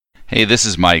Hey, this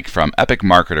is Mike from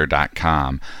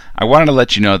epicmarketer.com. I wanted to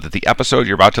let you know that the episode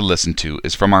you're about to listen to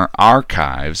is from our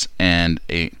archives and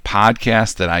a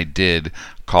podcast that I did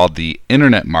called the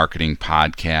Internet Marketing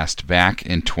Podcast back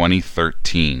in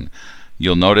 2013.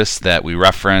 You'll notice that we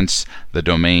reference the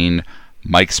domain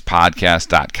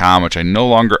mikespodcast.com, which I no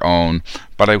longer own,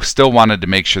 but I still wanted to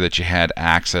make sure that you had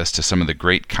access to some of the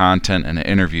great content and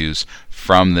interviews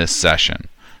from this session.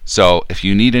 So if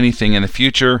you need anything in the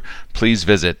future, please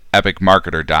visit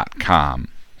epicmarketer.com.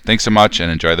 Thanks so much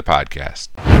and enjoy the podcast.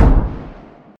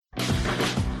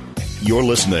 You're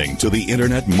listening to the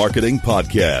Internet Marketing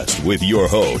Podcast with your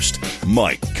host,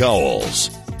 Mike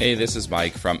Cowles. Hey, this is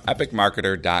Mike from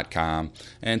epicmarketer.com,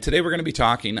 and today we're going to be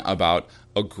talking about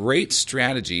a great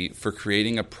strategy for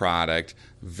creating a product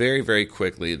very, very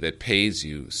quickly that pays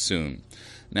you soon.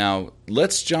 Now,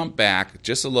 let's jump back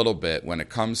just a little bit when it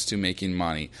comes to making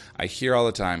money. I hear all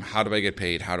the time, how do I get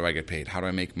paid? How do I get paid? How do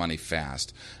I make money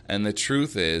fast? And the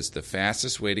truth is, the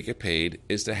fastest way to get paid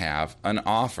is to have an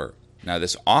offer. Now,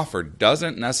 this offer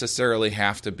doesn't necessarily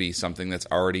have to be something that's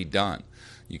already done.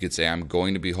 You could say, I'm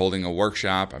going to be holding a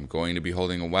workshop, I'm going to be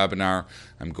holding a webinar,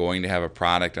 I'm going to have a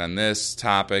product on this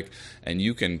topic, and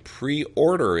you can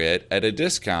pre-order it at a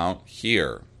discount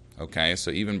here. Okay, so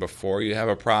even before you have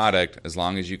a product, as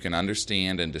long as you can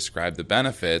understand and describe the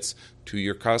benefits to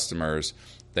your customers,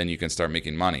 then you can start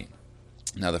making money.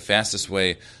 Now, the fastest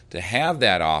way to have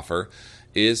that offer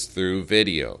is through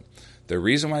video. The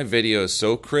reason why video is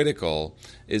so critical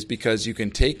is because you can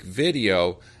take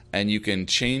video and you can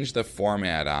change the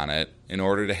format on it in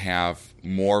order to have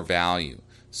more value.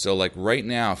 So like right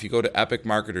now, if you go to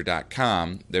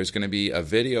epicmarketer.com, there's going to be a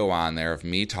video on there of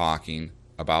me talking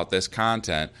about this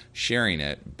content, sharing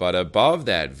it. But above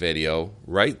that video,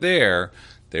 right there,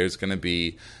 there's going to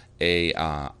be a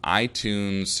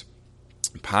iTunes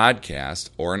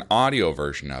podcast or an audio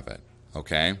version of it.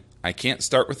 Okay? I can't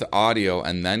start with the audio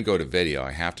and then go to video.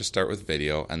 I have to start with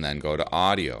video and then go to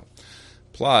audio.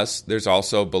 Plus, there's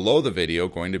also below the video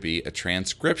going to be a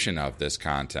transcription of this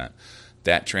content.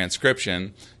 That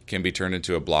transcription can be turned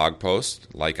into a blog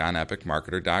post, like on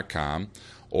epicmarketer.com,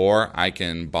 or I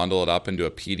can bundle it up into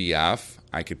a PDF.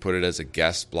 I could put it as a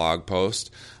guest blog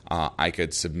post. I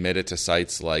could submit it to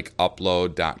sites like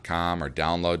upload.com or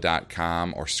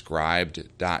download.com or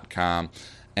scribed.com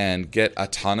and get a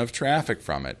ton of traffic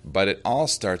from it. But it all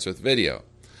starts with video.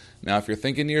 Now, if you're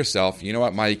thinking to yourself, you know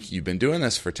what, Mike, you've been doing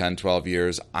this for 10, 12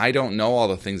 years. I don't know all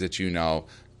the things that you know,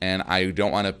 and I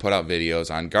don't want to put out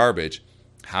videos on garbage.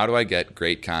 How do I get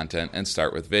great content and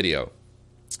start with video?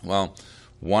 Well,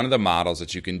 one of the models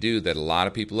that you can do that a lot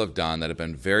of people have done that have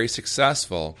been very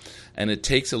successful, and it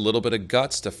takes a little bit of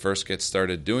guts to first get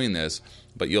started doing this,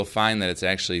 but you'll find that it's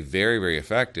actually very, very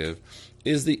effective,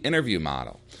 is the interview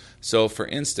model. So for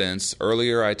instance,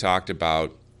 earlier I talked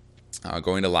about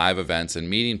going to live events and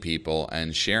meeting people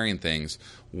and sharing things.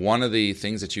 One of the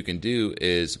things that you can do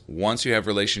is once you have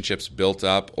relationships built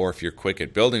up, or if you're quick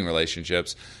at building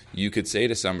relationships, you could say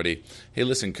to somebody, hey,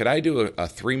 listen, could I do a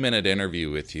 3-minute interview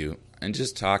with you and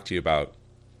just talk to you about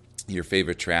your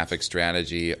favorite traffic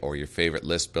strategy or your favorite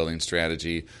list building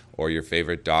strategy or your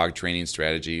favorite dog training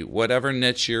strategy, whatever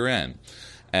niche you're in.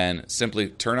 And simply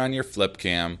turn on your flip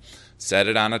cam, set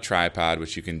it on a tripod,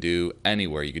 which you can do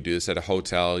anywhere. You could do this at a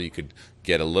hotel. You could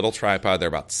get a little tripod. They're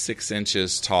about 6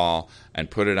 inches tall and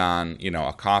put it on,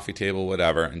 a coffee table,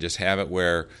 whatever, and just have it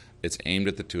where it's aimed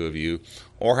at the two of you.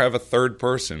 Or have a third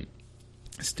person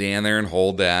stand there and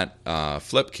hold that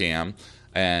flip cam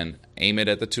and aim it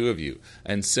at the two of you.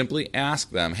 And simply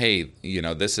ask them, hey,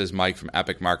 this is Mike from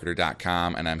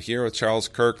epicmarketer.com, and I'm here with Charles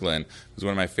Kirkland, who's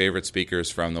one of my favorite speakers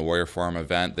from the Warrior Forum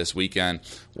event this weekend.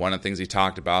 One of the things he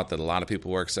talked about that a lot of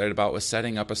people were excited about was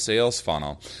setting up a sales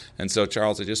funnel. And so,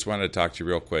 Charles, I just wanted to talk to you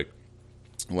real quick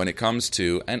when it comes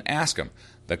to, and ask them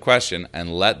the question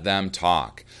and let them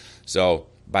talk. So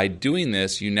by doing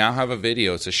this, you now have a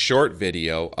video. It's a short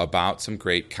video about some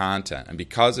great content. And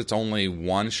because it's only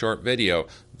one short video,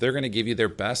 they're going to give you their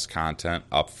best content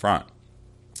up front.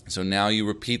 So now you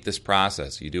repeat this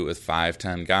process. You do it with 5,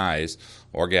 10 guys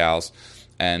or gals,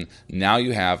 and now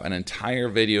you have an entire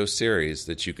video series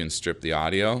that you can strip the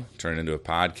audio, turn it into a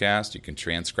podcast, you can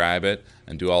transcribe it,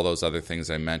 and do all those other things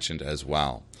I mentioned as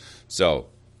well. So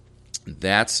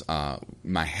that's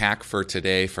my hack for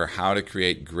today for how to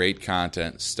create great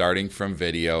content starting from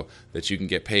video that you can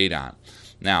get paid on.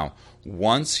 Now,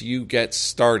 once you get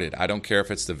started, I don't care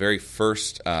if it's the very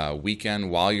first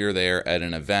weekend while you're there at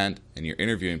an event and you're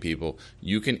interviewing people,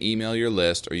 you can email your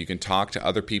list or you can talk to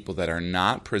other people that are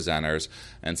not presenters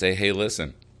and say, hey,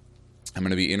 listen, I'm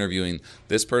going to be interviewing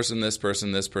this person, this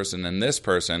person, this person, and this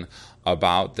person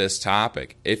about this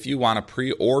topic. If you want to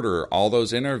pre-order all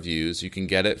those interviews, you can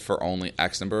get it for only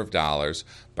X number of dollars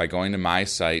by going to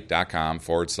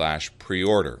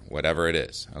mysite.com/pre-order, whatever it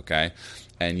is, okay?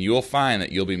 And you'll find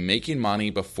that you'll be making money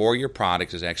before your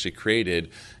product is actually created.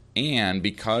 And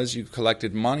because you've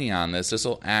collected money on this, this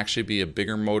will actually be a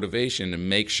bigger motivation to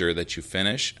make sure that you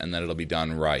finish and that it'll be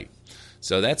done right.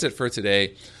 So that's it for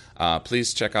today.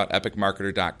 Please check out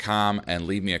epicmarketer.com and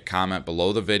leave me a comment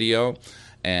below the video.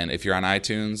 And if you're on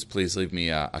iTunes, please leave me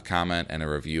a comment and a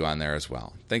review on there as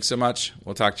well. Thanks so much.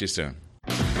 We'll talk to you soon.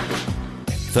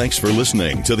 Thanks for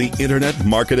listening to the Internet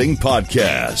Marketing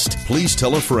Podcast. Please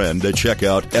tell a friend to check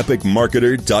out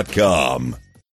epicmarketer.com.